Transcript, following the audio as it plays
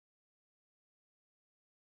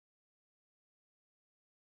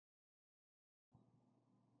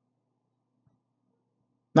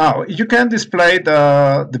Now you can display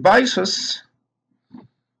the devices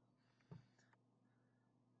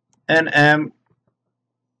nm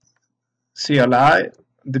CLI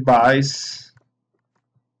device,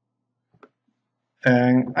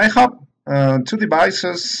 and I have two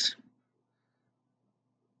devices,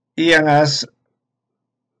 ENS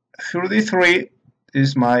 33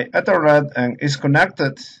 is my Ethernet and is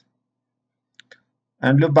connected,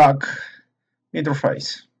 and loopback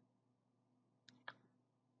interface.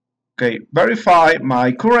 Okay, verify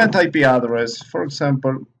my current IP address. For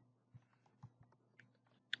example,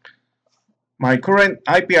 my current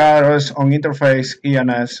IP address on interface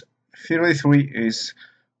ENS 33 is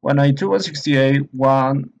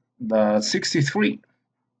 192.168.1.63,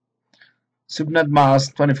 subnet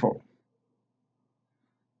mask 24.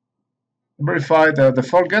 Verify the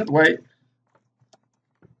default gateway.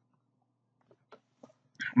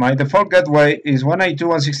 My default gateway is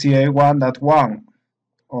 192.168.1.1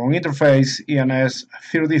 on interface ENS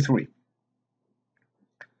 33.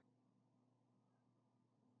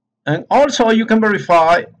 And also you can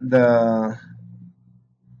verify the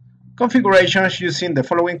configurations using the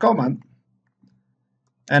following command: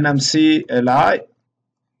 nmc li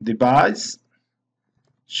device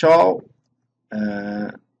show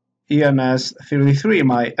ENS 33,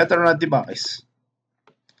 my Ethernet device.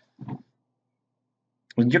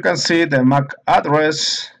 And you can see the MAC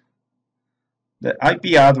address, the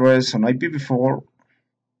IP address on IPv4,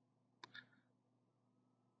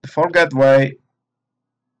 the default gateway,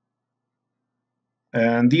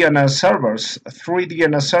 and DNS servers, 3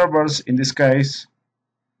 DNS servers in this case,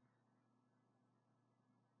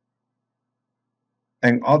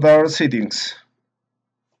 and other settings.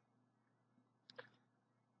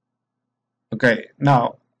 Okay,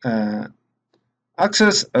 now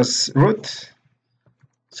access as root,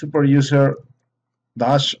 super user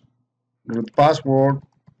dash root password,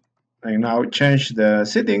 and now change the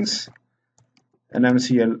settings,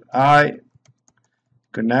 nmcli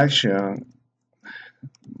connection,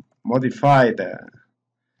 modify the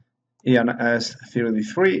ENS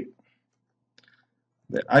 33,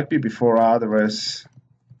 the IPv4 address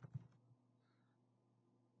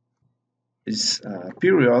is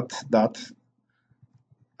period dot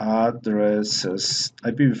addresses,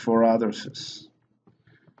 IPv4 addresses,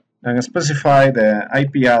 and specify the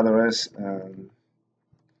IP address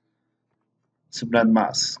subnet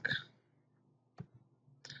mask.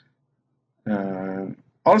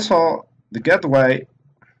 Also the gateway,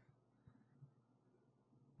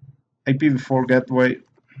 IPv4 gateway,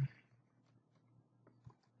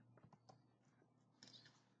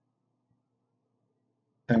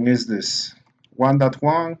 and is this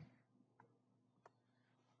 1.1.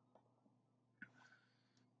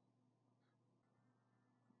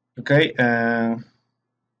 Okay, and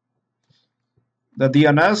the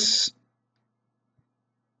DNS,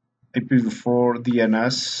 IPv4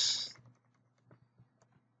 DNS,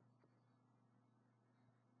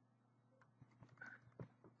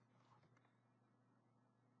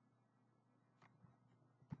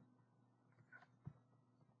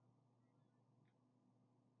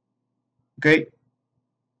 okay,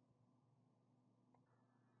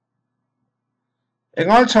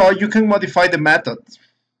 and also you can modify the method.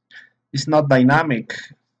 It's not dynamic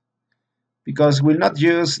because we'll not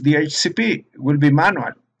use DHCP, it will be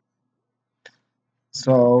manual.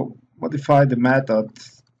 So modify the method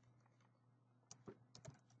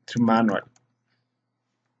to manual.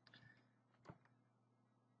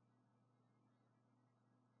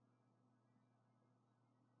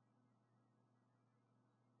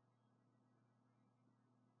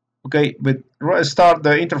 Okay, but restart the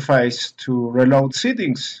interface to reload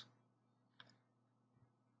settings.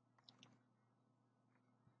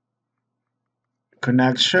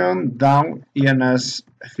 Connection down ENS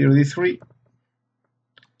 33.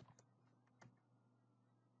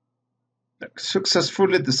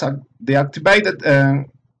 Successfully deactivated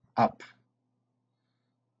and up.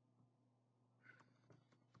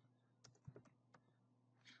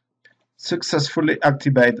 Successfully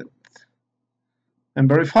activated and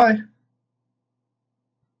verify.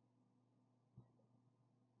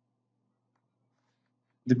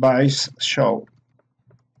 Device show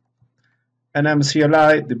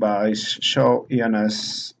nmcli device show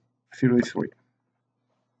ENS 33.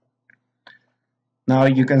 Now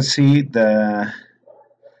you can see the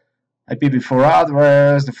IPv4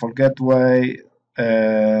 address, the default gateway,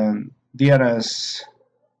 DNS,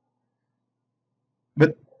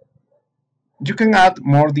 but you can add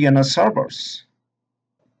more DNS servers.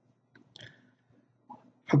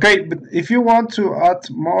 Okay, but if you want to add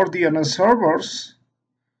more DNS servers,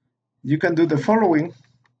 you can do the following.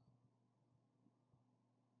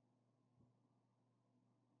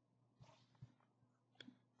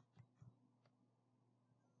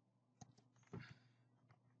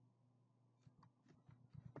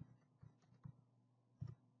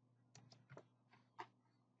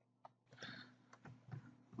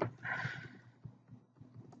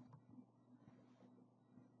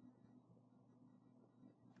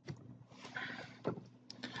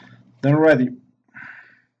 Then ready.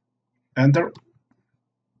 Enter.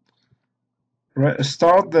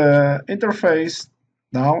 Start the interface.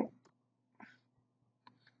 Down.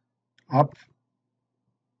 Up.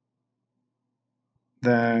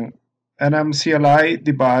 Then NMCLI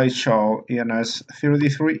device show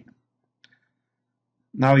ENS33.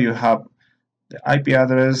 Now you have the IP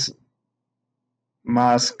address,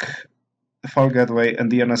 mask, default gateway,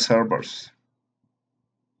 and DNS servers.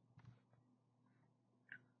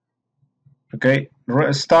 Okay,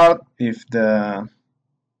 restart if the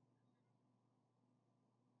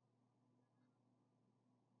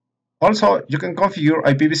also you can configure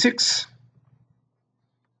IPv6.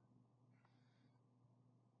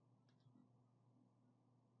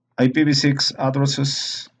 IPv6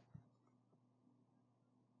 addresses.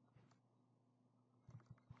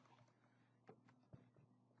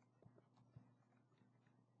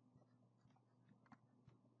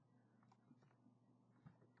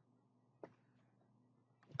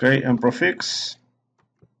 Okay, and prefix.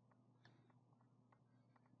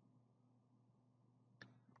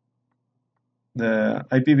 The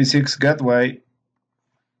IPv6 gateway.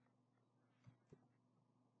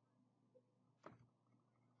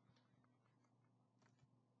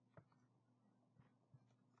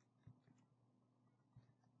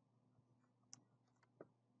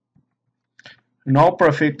 No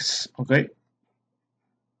prefix, okay.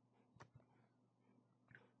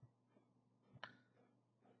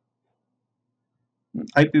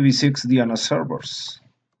 IPv6 DNS servers.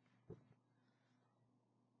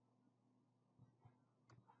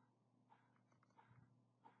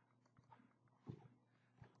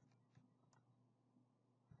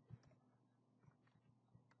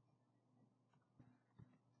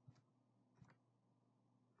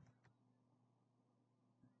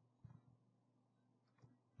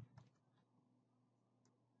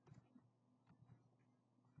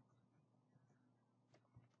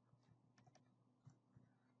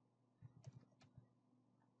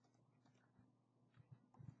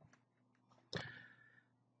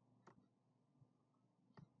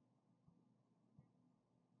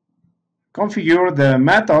 Configure the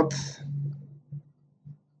method.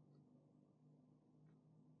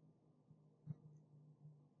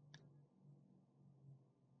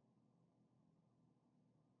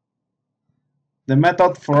 The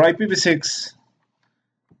method for IPv6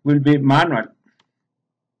 will be manual.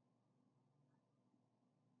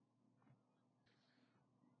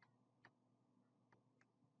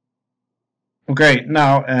 Okay,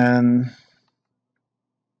 now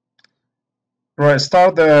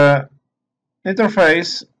restart the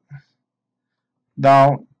interface.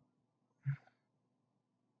 Down,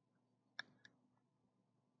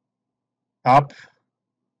 up,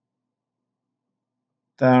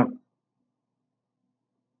 then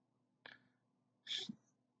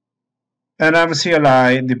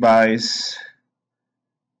NMCLI device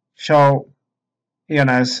show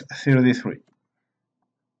ENS33.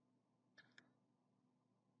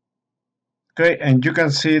 Okay, and you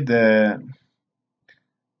can see the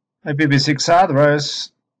IPv6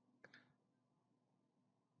 address,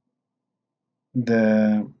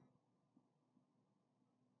 the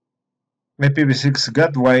IPv6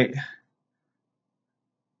 gateway,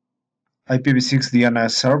 IPv6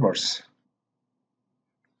 DNS servers.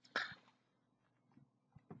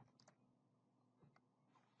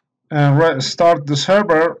 And restart the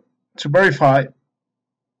server to verify.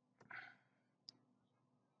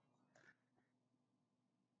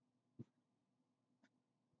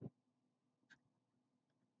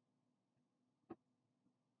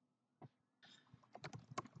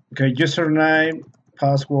 Okay, username,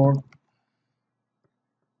 password,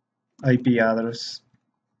 IP address.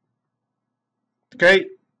 Okay,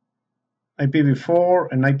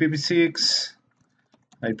 IPv4 and IPv6,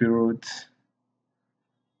 IP route.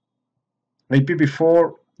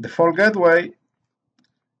 IPv4 default gateway,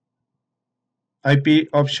 IP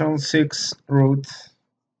option 6 route.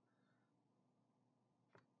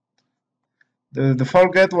 The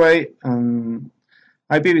default gateway and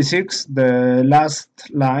IPv6, the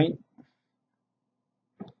last line,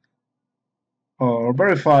 or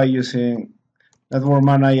verify using Network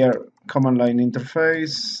Manager command line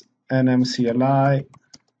interface, NMCLI.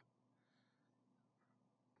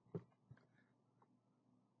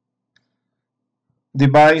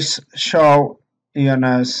 Device show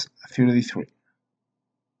ENS33.